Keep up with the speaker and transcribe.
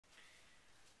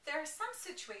There are some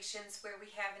situations where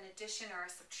we have an addition or a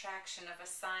subtraction of a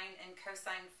sine and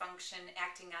cosine function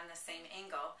acting on the same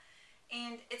angle,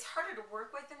 and it's harder to work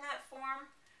with in that form.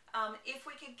 If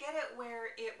we could get it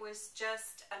where it was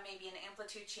just maybe an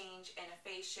amplitude change and a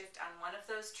phase shift on one of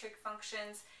those trig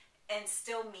functions and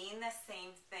still mean the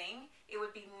same thing, it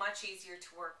would be much easier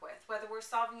to work with, whether we're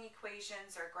solving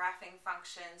equations or graphing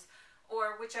functions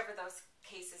or whichever those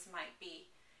cases might be.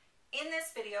 In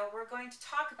this video, we're going to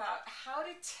talk about how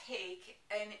to take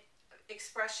an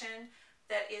expression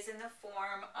that is in the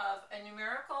form of a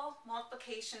numerical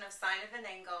multiplication of sine of an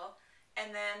angle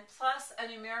and then plus a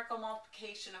numerical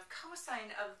multiplication of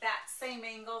cosine of that same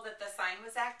angle that the sine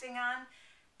was acting on,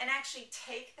 and actually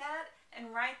take that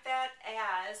and write that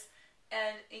as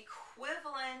an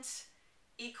equivalent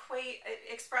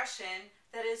expression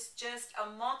that is just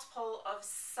a multiple of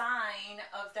sine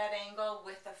of that angle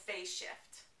with a phase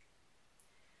shift.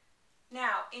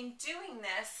 Now, in doing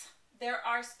this, there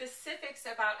are specifics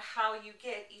about how you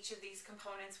get each of these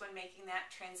components when making that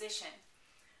transition.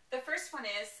 The first one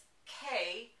is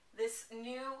k, this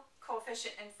new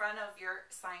coefficient in front of your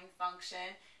sine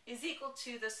function, is equal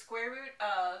to the square root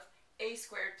of a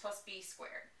squared plus b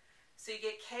squared. So you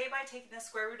get k by taking the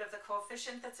square root of the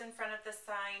coefficient that's in front of the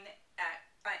sine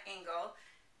angle,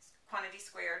 quantity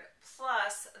squared,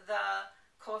 plus the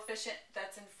coefficient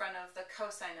that's in front of the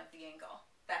cosine of the angle,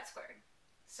 that squared.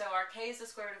 So our k is the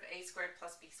square root of a squared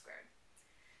plus b squared.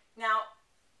 Now,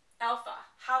 alpha,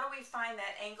 how do we find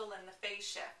that angle in the phase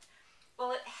shift?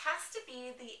 Well, it has to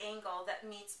be the angle that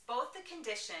meets both the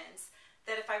conditions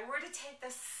that if I were to take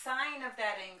the sine of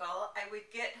that angle, I would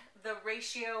get the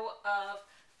ratio of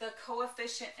the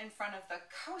coefficient in front of the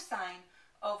cosine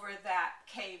over that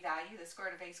k value, the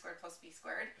square root of a squared plus b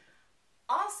squared.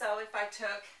 Also, if I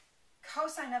took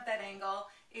cosine of that angle,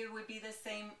 it would be the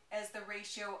same as the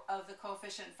ratio of the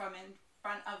coefficient from in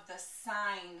front of the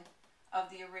sine of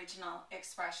the original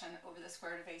expression over the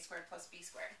square root of a squared plus b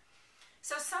squared.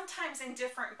 So sometimes in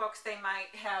different books they might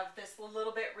have this a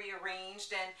little bit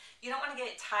rearranged, and you don't want to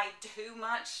get tied too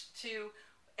much to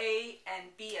a and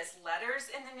b as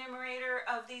letters in the numerator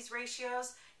of these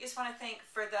ratios. You just want to think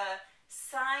for the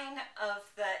sine of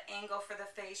the angle for the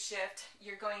phase shift,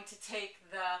 you're going to take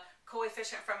the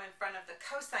coefficient from in front of the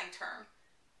cosine term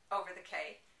over the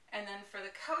k, and then for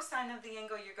the cosine of the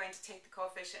angle, you're going to take the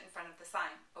coefficient in front of the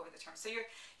sine over the term. So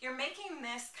you're making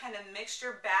this kind of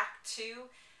mixture back to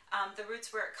the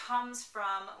roots where it comes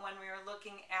from when we were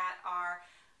looking at our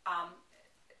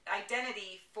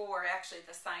identity for actually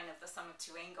the sine of the sum of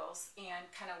two angles and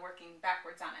kind of working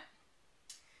backwards on it.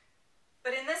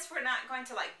 But in this, we're not going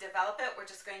to develop it, we're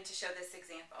just going to show this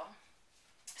example.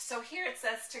 So here it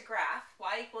says to graph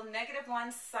y equal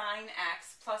 -1 sine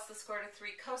x plus the square root of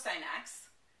 3 cosine x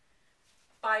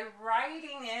by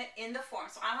writing it in the form.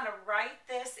 So I'm going to write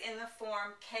this in the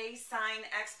form k sine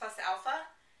x plus alpha,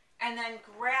 and then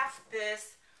graph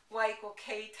this y equal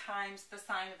k times the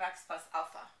sine of x plus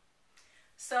alpha.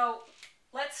 So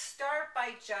let's start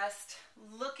by just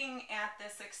looking at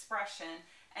this expression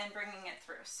and bringing it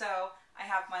through. So I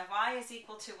have my y is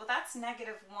equal to, well, that's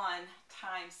 -1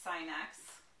 times sine x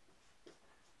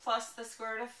plus the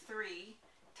square root of 3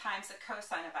 times the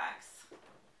cosine of x.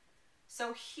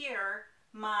 So here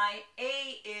my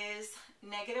a is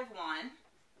 -1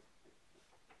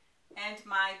 and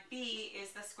my b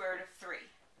is the square root of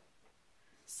 3.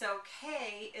 So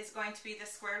k is going to be the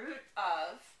square root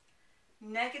of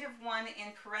 -1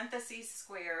 in parentheses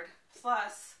squared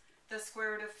plus the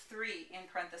square root of 3 in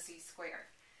parentheses squared.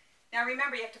 Now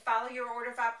remember, you have to follow your order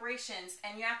of operations,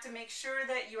 and you have to make sure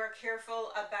that you are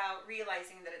careful about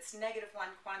realizing that it's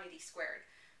 -1 quantity squared.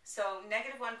 So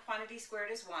 -1 quantity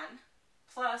squared is 1,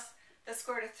 plus the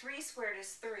square root of 3 squared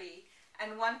is 3,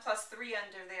 and 1 plus 3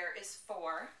 under there is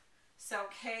 4. So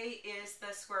k is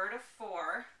the square root of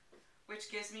 4, which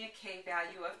gives me a k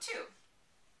value of 2.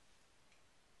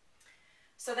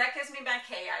 So that gives me my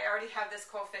k. I already have this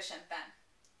coefficient then.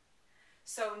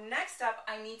 So next up,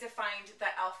 I need to find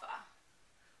the alpha.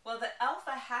 Well, the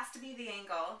alpha has to be the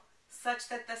angle such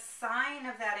that the sine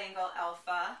of that angle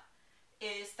alpha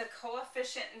is the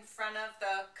coefficient in front of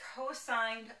the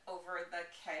cosine over the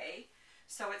k.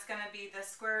 So it's going to be the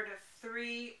square root of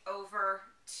 3 over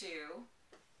 2.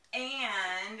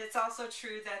 And it's also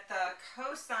true that the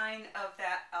cosine of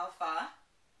that alpha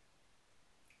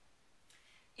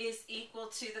is equal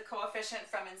to the coefficient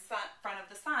from in front of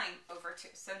the sine over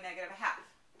 2, so -1/2.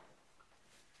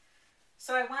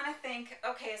 So I want to think,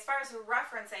 okay, as far as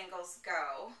reference angles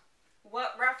go,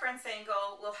 what reference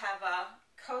angle will have a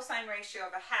cosine ratio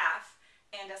of 1/2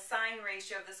 and a sine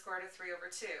ratio of the square root of 3 over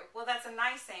 2? Well, that's a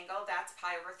nice angle, that's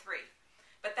pi over 3.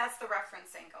 But that's the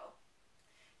reference angle.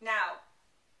 Now,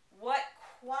 what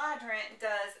quadrant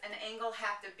does an angle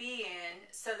have to be in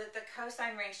so that the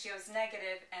cosine ratio is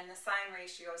negative and the sine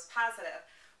ratio is positive?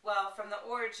 Well, from the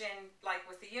origin, like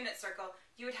with the unit circle,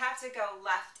 you would have to go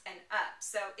left and up.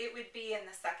 So it would be in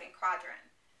the second quadrant.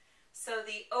 So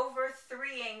the over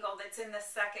 3 angle that's in the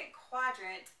second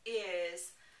quadrant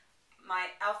is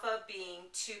my alpha being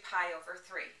 2 pi over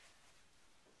 3.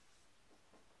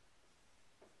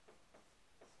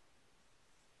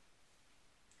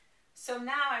 So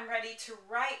now I'm ready to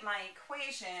write my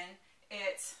equation.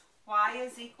 It's y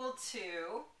is equal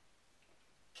to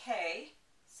k,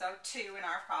 so 2 in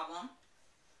our problem,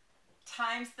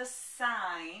 times the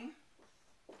sine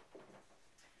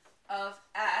of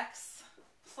x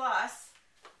plus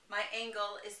my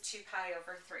angle is 2 pi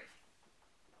over 3.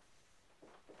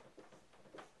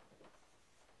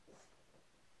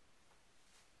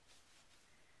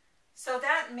 So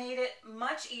that made it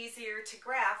much easier to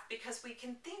graph because we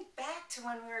can think back to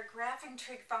when we were graphing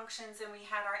trig functions and we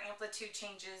had our amplitude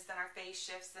changes and our phase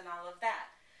shifts and all of that.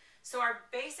 So our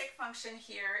basic function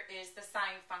here is the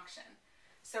sine function.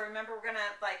 So remember, we're going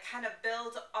to kind of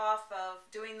build off of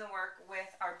doing the work with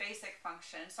our basic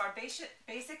function. So our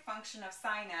basic function of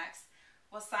sine x,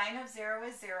 well, sine of 0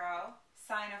 is 0,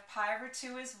 sine of pi over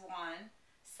 2 is 1,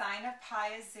 sine of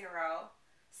pi is 0,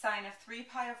 sine of 3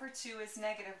 pi over 2 is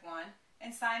negative 1,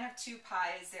 and sine of 2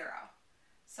 pi is 0.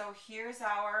 So here's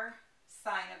our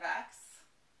sine of x.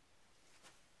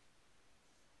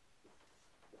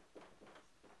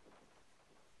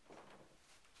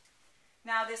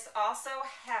 Now this also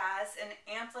has an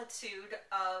amplitude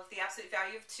of the absolute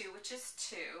value of 2, which is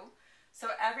 2. So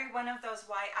every one of those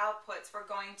y outputs we're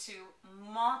going to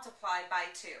multiply by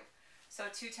 2. So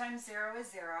 2 times 0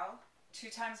 is 0, 2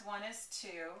 times 1 is 2,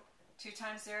 2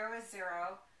 times 0 is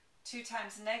 0, 2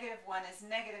 times negative 1 is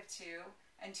negative 2,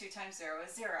 and 2 times 0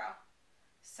 is 0.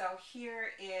 So here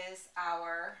is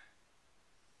our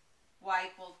y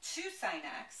equal 2 sine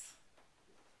x.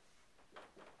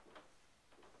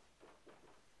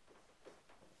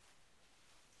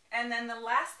 And then the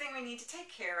last thing we need to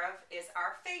take care of is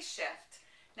our phase shift.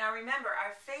 Now remember,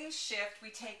 our phase shift, we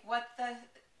take what the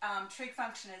trig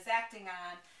function is acting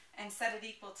on and set it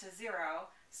equal to 0.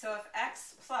 So if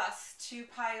x plus 2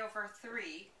 pi over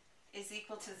 3 is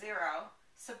equal to 0,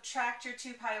 subtract your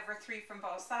 2 pi over 3 from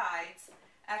both sides.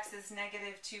 X is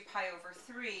negative 2 pi over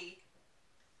 3.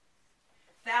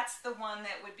 That's the one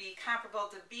that would be comparable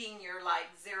to being your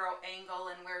 0 angle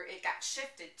and where it got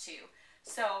shifted to.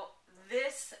 So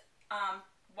this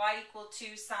y equal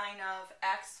 2 sine of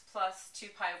x plus 2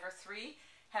 pi over 3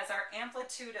 has our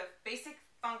amplitude of basic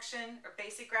function or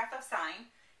basic graph of sine,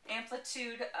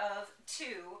 amplitude of 2,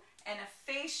 and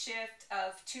a phase shift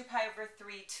of 2 pi over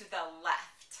 3 to the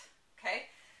left. Okay?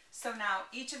 So now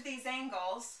each of these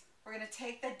angles, we're going to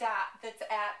take the dot that's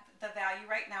at the value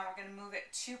right now, we're going to move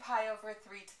it 2 pi over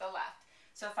 3 to the left.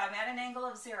 So if I'm at an angle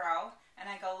of 0 and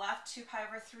I go left 2 pi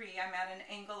over 3, I'm at an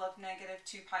angle of negative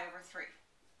 2 pi over 3.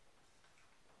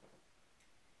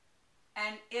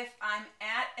 And if I'm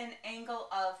at an angle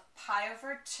of pi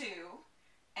over 2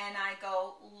 and I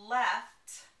go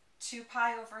left 2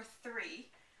 pi over 3,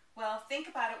 well, think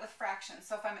about it with fractions.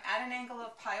 So if I'm at an angle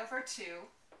of pi over 2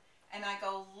 and I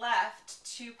go left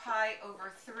 2 pi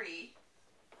over 3,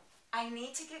 I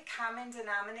need to get common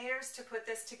denominators to put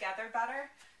this together better.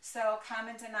 So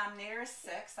common denominator is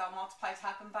 6. I'll multiply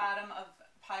top and bottom of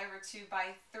pi over 2 by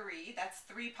 3. That's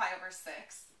 3 pi over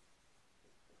 6.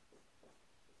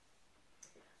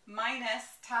 Minus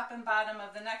top and bottom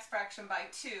of the next fraction by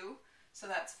 2. So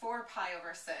that's 4 pi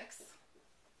over 6.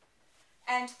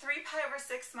 And 3 pi over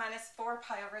 6 minus 4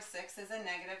 pi over 6 is a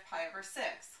negative pi over 6.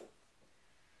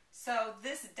 So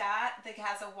this dot that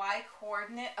has a y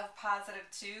coordinate of positive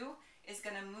 2 is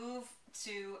going to move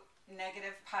to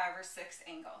negative pi over 6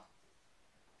 angle.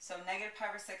 So negative pi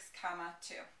over 6 comma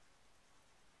 2.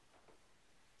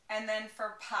 And then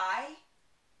for pi,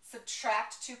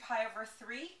 subtract 2 pi over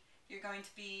 3, you're going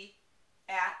to be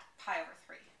at pi over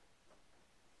 3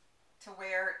 to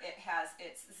where it has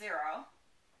its 0.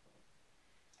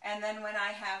 And then when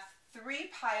I have 3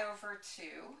 pi over 2,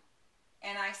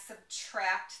 and I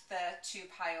subtract the 2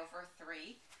 pi over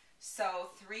 3, so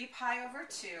 3 pi over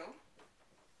 2,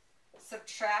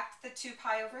 subtract the 2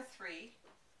 pi over 3,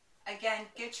 again,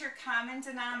 get your common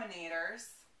denominators.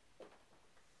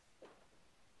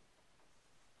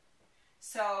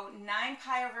 So 9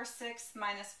 pi over 6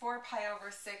 minus 4 pi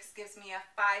over 6 gives me a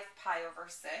 5 pi over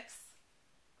 6.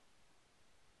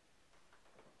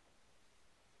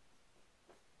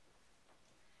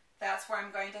 That's where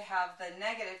I'm going to have the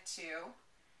negative 2.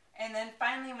 And then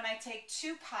finally, when I take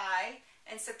 2 pi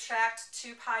and subtract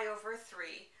 2 pi over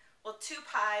 3. Well, 2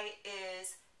 pi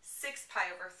is 6 pi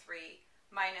over 3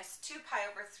 minus 2 pi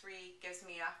over 3 gives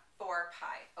me a 4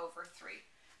 pi over 3.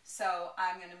 So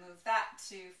I'm going to move that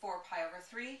to 4 pi over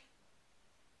 3.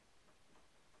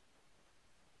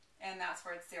 And that's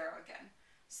where it's 0 again.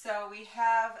 So we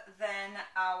have then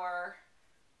our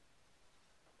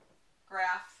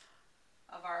graph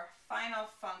of our final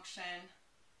function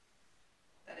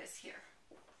that is here.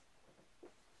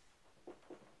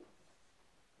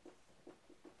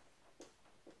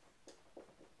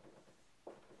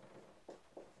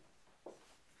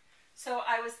 So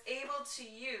I was able to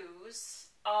use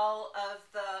all of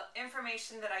the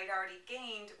information that I'd already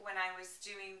gained when I was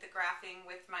doing the graphing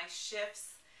with my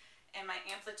shifts and my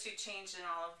amplitude change and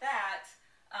all of that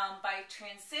by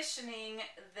transitioning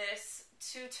this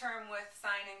two-term with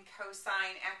sine and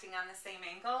cosine acting on the same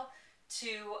angle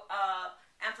to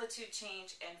amplitude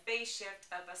change and phase shift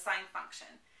of a sine function.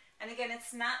 And again,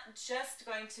 it's not just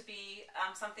going to be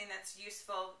something that's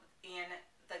useful in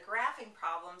the graphing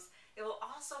problems. It will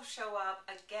also show up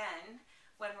again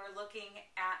when we're looking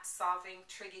at solving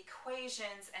trig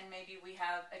equations, and maybe we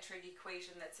have a trig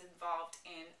equation that's involved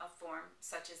in a form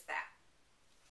such as that.